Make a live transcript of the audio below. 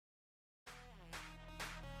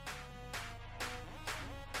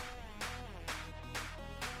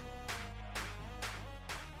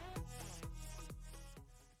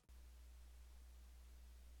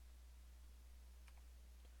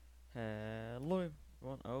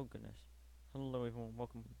Oh goodness. Hello everyone,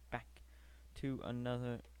 welcome back to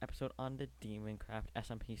another episode on the Deamon Craft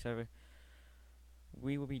SMP server.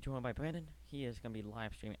 We will be joined by Brandon. He is going to be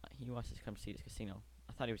live streaming. He wants to come see this casino.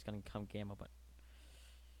 I thought he was going to come gamble, but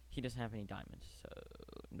he doesn't have any diamonds, so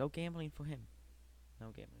no gambling for him.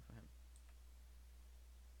 No gambling for him.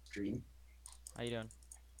 Stream. How you doing?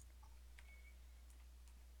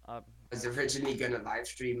 I was originally gonna live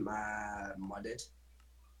stream modded,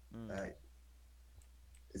 but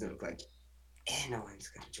doesn't look like no one's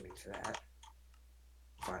gonna join for that.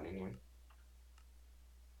 Find anyone.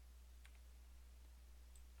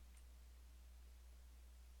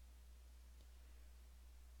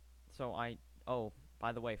 So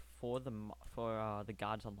by the way, for the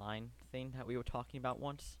Gods Online thing that we were talking about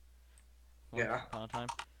once Yeah. upon a time,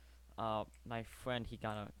 my friend, he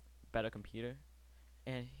got a better computer,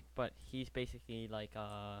 but he's basically like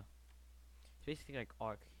Ark.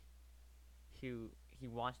 He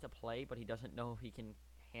wants to play, but he doesn't know if he can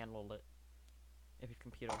handle it. If his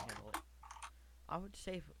computer can handle it, I would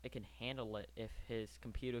say if it can handle it if his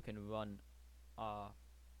computer can run,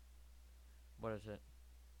 what is it,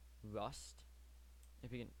 Rust. If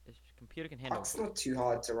his computer can handle. It's not too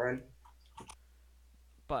hard to run.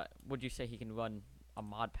 But would you say he can run a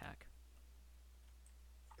mod pack?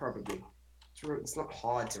 Probably. It's not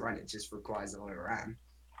hard to run. It just requires a lot of RAM.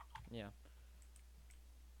 Yeah.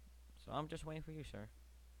 So I'm just waiting for you, sir.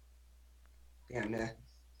 Yeah, no.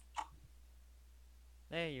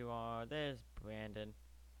 There you are. There's Brandon.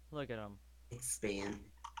 Look at him. Expand.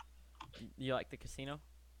 You like the casino?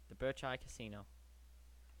 The Birch Eye Casino.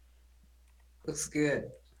 Looks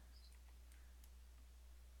good.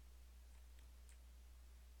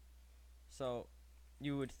 So,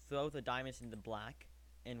 you would throw the diamonds into black,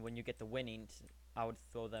 and when you get the winnings, I would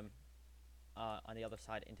throw them on the other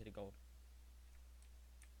side into the gold.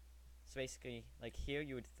 So basically, like here,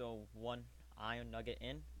 you would throw one iron nugget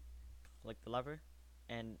in, like the lever,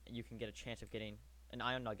 and you can get a chance of getting an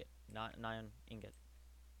iron nugget, not an iron ingot.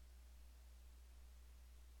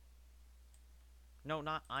 No,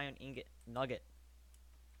 not iron ingot, nugget.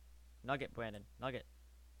 Nugget, Brandon, nugget.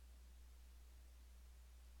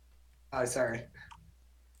 Oh, sorry.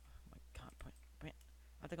 Oh my god, Brandon,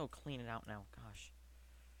 I have to go clean it out now, gosh.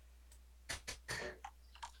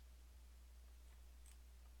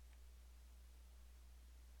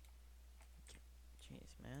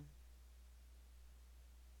 Jeez, man.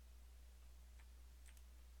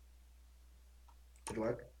 Good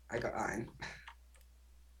luck. I got iron.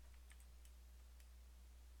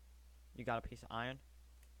 You got a piece of iron?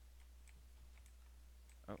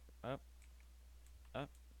 Oh, up, up,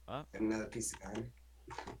 up. Got another piece of iron.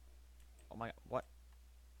 Oh my god, what?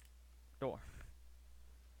 Door.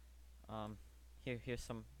 Here's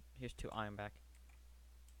 2 iron back.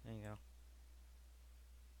 There you go.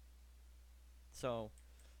 So,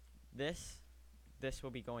 this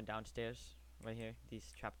will be going downstairs, right here,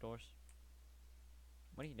 these trapdoors.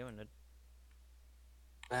 What are you doing, dude?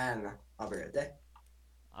 And I'll be right there.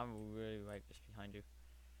 I'm really right just behind you.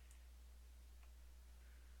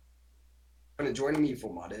 Gonna join me for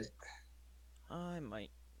modded. I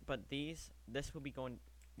might, but this will be going,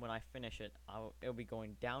 when I finish it, it'll be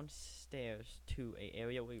going downstairs to a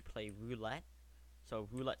area where we play roulette. So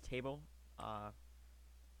roulette table,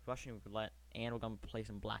 Russian roulette, and we're gonna play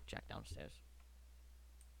some blackjack downstairs.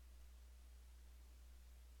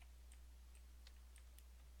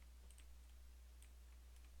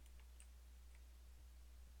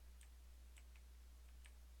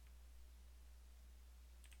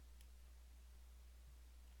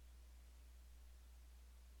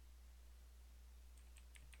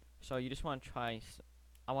 So you just want to try.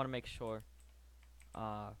 I want to make sure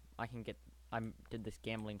I can get. Did this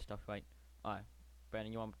gambling stuff right.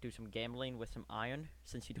 Brandon, you want to do some gambling with some iron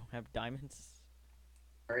since you don't have diamonds?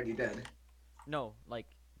 Already did. No, like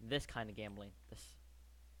this kind of gambling. This.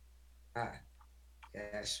 Ah.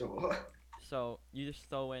 Yeah, sure. So you just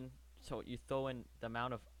throw in. So you throw in the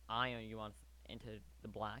amount of iron you want into the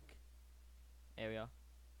black area.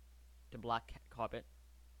 The black carpet.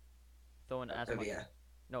 Throw in as much. Yeah.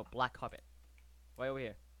 No, black carpet. Right over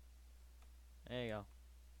here. There you go.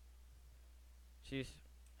 Choose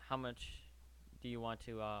how much do you want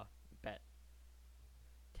to bet?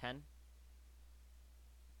 10?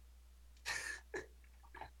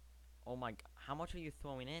 Oh my god. How much are you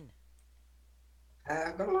throwing in?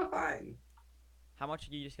 I've got a lot of iron. How much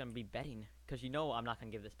are you just gonna be betting? Because you know I'm not gonna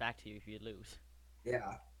give this back to you if you lose.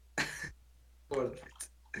 Yeah.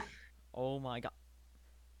 Oh my god.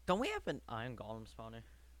 Don't we have an iron golem spawner?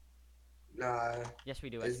 No. Yes, we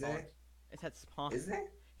do. Is Spawn. there? It's at spawn. Is there?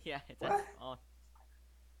 Yeah, it's What? at spawn.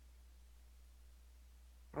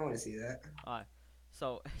 I want to see that. Alright.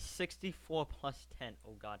 So 64 plus 10.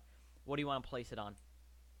 Oh god. What do you want to place it on?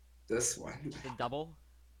 This one. The double?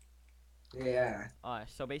 Yeah. Alright,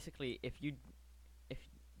 so basically if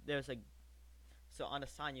there's a so on the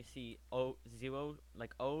sign you see zero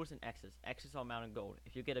like O's and X's. X's are amount of gold.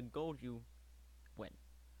 If you get a gold you win.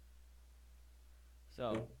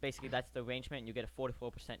 So basically that's the arrangement. You get a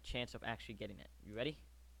 44% chance of actually getting it. You ready?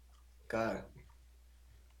 Go.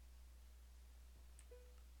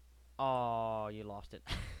 Oh, you lost it.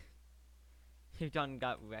 You done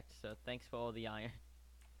got wrecked, so thanks for all the iron.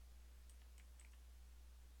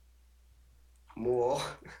 More.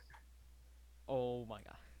 Oh my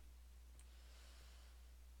god.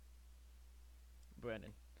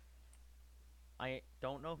 Brandon. I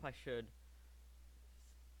don't know if I should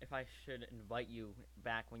invite you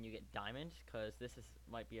back when you get diamonds, cause this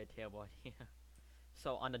might be a terrible idea.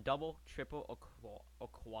 So on the double, triple, or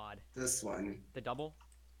quad. This one. The double.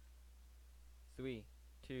 3,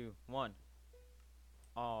 2, 1.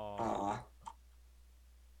 Oh, Aw.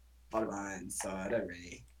 Bottom line, so I don't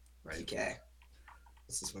really care.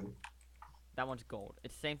 What's this one? that one's gold.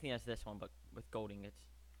 It's the same thing as this one, but with gold ingots.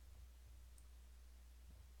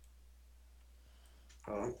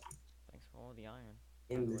 Oh. Thanks for all the iron.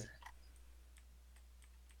 In the...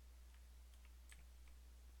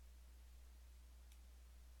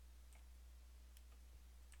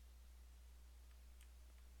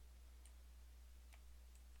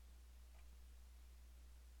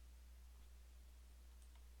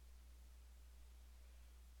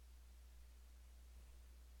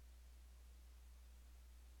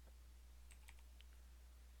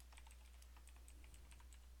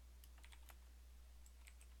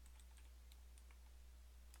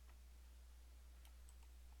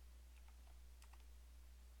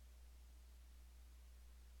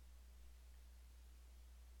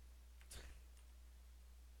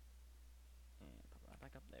 And put it right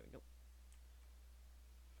back up. There we go.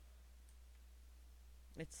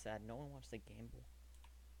 It's sad. No one wants to gamble.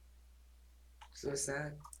 So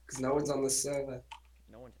sad. Because no one's on the server.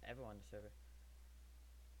 No one's ever on the server.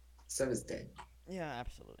 Server's dead. Yeah,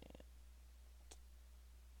 absolutely.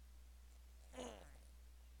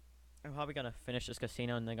 I'm probably gonna finish this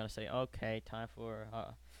casino and they're gonna say, "Okay, time for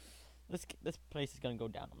this place is gonna go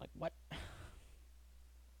down." I'm like, "What?"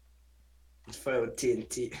 It's filled with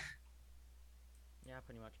TNT. Yeah,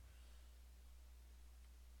 pretty much.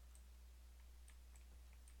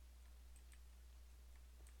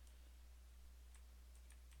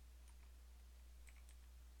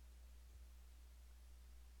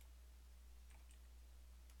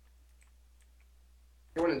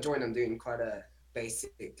 If you want to join, I'm doing quite a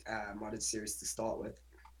basic modded series to start with.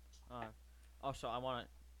 Also, I wanna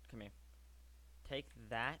come here. Take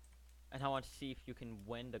that, and I want to see if you can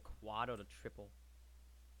win the quad or the triple.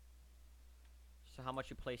 So how much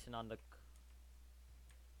you placing on the?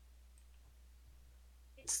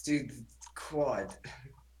 Let's do the quad.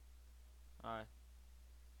 Alright.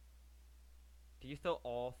 Did you throw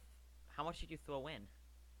all? How much did you throw in?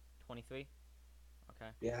 23.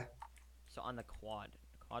 Okay. Yeah. So on the quad's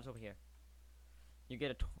over here. You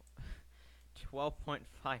get a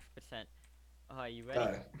 12.5%. You ready?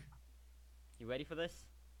 Go. You ready for this?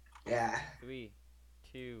 Yeah. 3,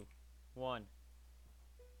 2, 1.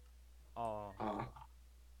 Oh. Oh.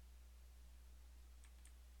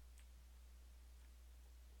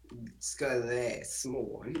 Let's go there. Small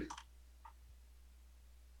one.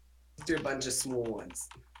 Let's do a bunch of small ones.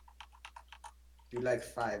 Do like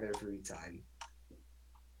 5 every time.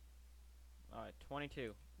 Alright,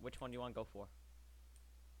 22. Which one do you want to go for?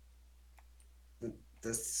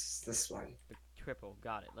 This one. The triple.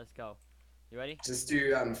 Got it. Let's go. You ready? Just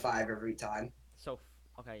do 5 every time. So,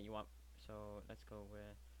 okay, you want... So, let's go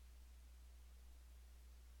with...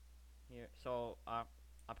 Here. So, I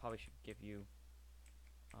probably should give you...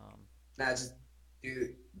 Nah, just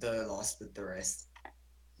do the last with the rest.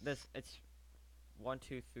 It's 1,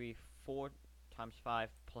 2, 3, 4 times 5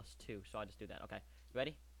 plus 2. So, I just do that. Okay. You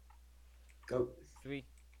ready? Go. 3,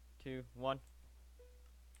 2, 1.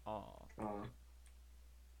 Oh. Oh.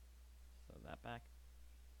 So that back.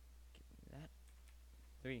 Give me that.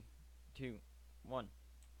 3, 2, 1.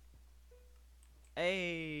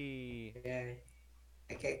 Hey. Yeah.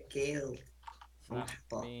 I get killed. So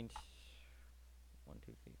that means 1,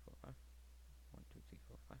 2, 3, 4, 5. 1, 2, 3,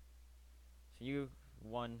 4, 5. So you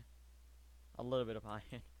won a little bit of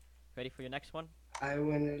iron. Ready for your next one? I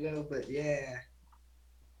won a little bit, yeah.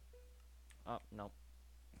 Oh, no.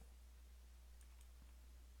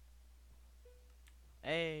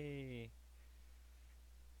 Hey.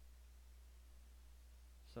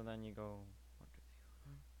 So then you go 1, 2,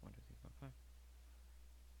 3, 4, 5. 1, 2, 3, 4, 5.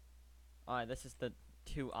 Alright, this is the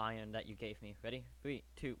 2 iron that you gave me. Ready? 3,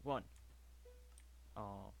 2, 1.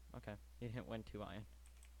 Oh, okay. You didn't win 2 iron.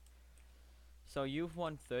 So you've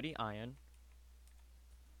won 30 iron.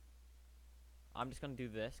 I'm just gonna do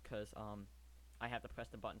this because I have to press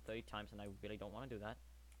the button 30 times and I really don't want to do that.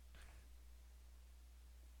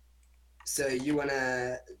 So you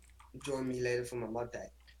wanna join me later for my mod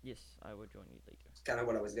pack? Yes, I will join you later. It's kind of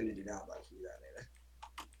what I was gonna do now, but I can do that later.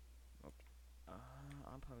 Okay.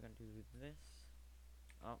 I'm probably gonna do this.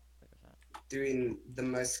 Oh, there goes that. Doing the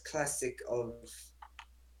most classic of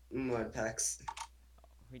mod packs.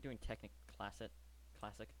 We're doing Technic Classic.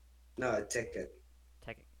 No, ticket.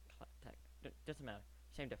 Tech. Doesn't matter.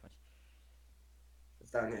 Same difference.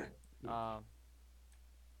 It's down here. Um,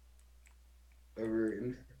 A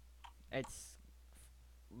room. it's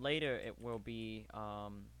later. It will be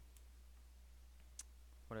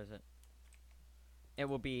what is it? It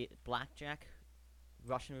will be blackjack,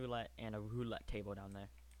 Russian roulette, and a roulette table down there.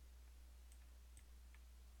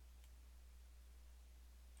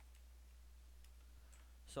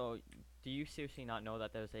 So, do you seriously not know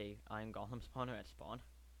that there's a Iron Golem spawner at spawn?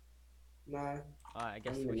 No. I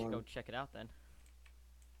guess we should go check it out then.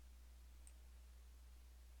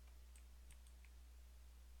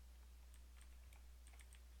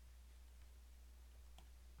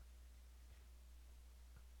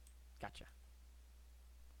 Gotcha.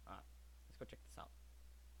 Alright, let's go check this out.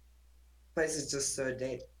 Place is just so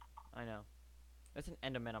dead. I know. There's an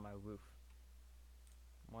Enderman on my roof.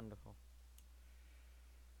 Wonderful.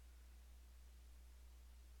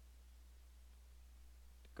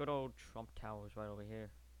 The good old Trump Tower is right over here.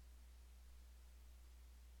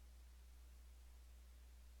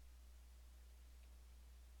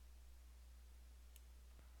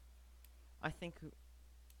 I think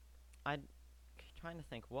I'm trying to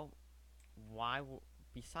think. Well, why?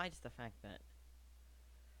 Besides the fact that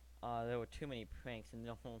there were too many pranks and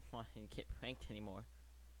no one wanted to get pranked anymore.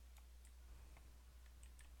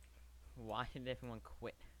 Why did everyone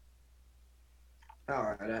quit?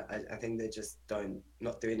 Oh, I think they just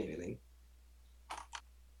not doing anything.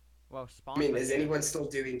 Well, spawn. I mean, is anyone still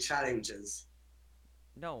doing challenges?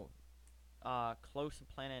 No. Close to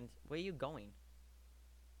planet. Where are you going?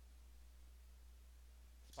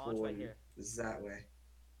 Spawn's right here. Is that way?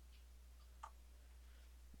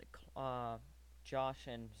 Josh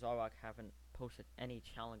and Zorok haven't posted any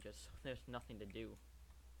challenges, so there's nothing to do.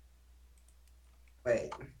 Wait.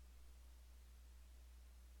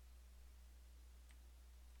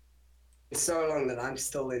 It's so long that I'm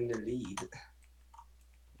still in the lead.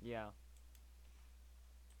 Yeah.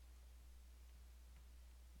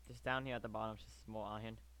 Just down here at the bottom, just more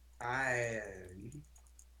iron. Iron.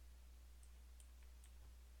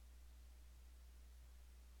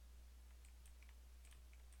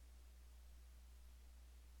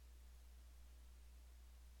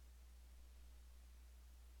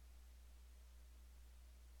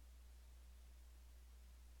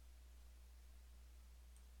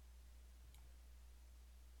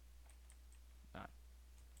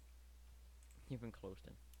 You've been closed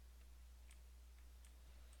in.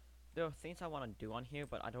 There are things I want to do on here,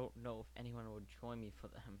 but I don't know if anyone will join me for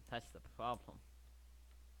them. That's the problem.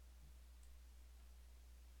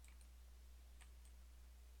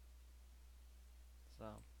 So,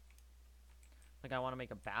 like, I want to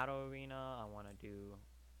make a battle arena. I want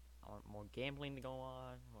more gambling to go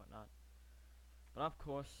on, and whatnot. But of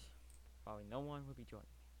course, probably no one will be joining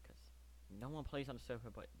me because no one plays on the server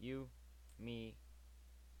but you, me.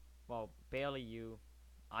 Well, barely you.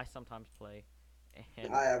 I sometimes play,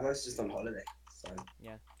 and I was just on holiday, so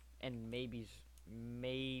yeah, and maybe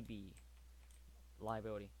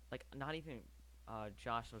liability. Like, not even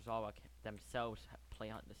Josh or Zara themselves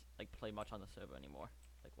play on this, like, play much on the server anymore.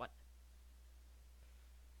 Like, what?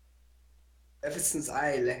 ever since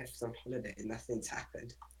I left on holiday, nothing's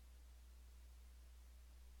happened.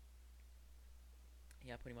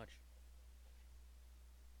 Yeah, pretty much.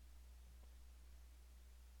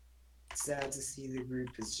 Sad to see the group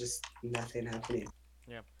is just nothing happening.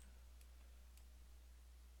 Yeah.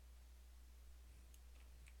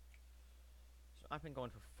 So I've been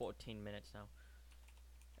going for 14 minutes now.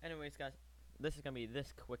 Anyways, guys, this is gonna be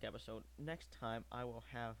this quick episode. Next time, I will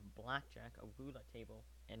have blackjack, a roulette table,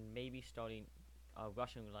 and maybe starting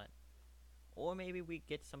Russian roulette. Or maybe we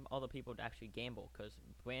get some other people to actually gamble, because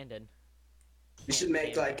Brandon... We should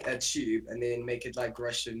make like a tube and then make it like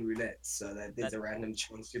Russian roulette, so that there's a random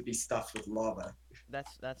chance to be stuffed with lava.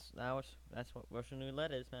 That's what Russian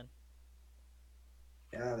roulette is, man.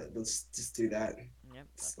 Yeah, let's just do that. Yep.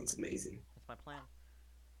 Sounds amazing. That's my plan.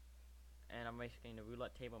 And I'm making a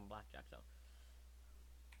roulette table and blackjack, so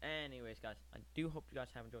Anyways, guys, I do hope you guys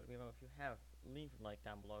have enjoyed the video. If you have, leave a like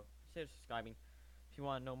down below. Consider subscribing. If you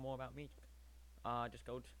want to know more about me, just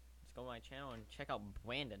go to my channel and check out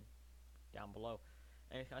Brandon down below.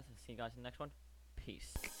 Anyways, guys, I'll see you guys in the next one.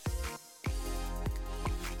 Peace.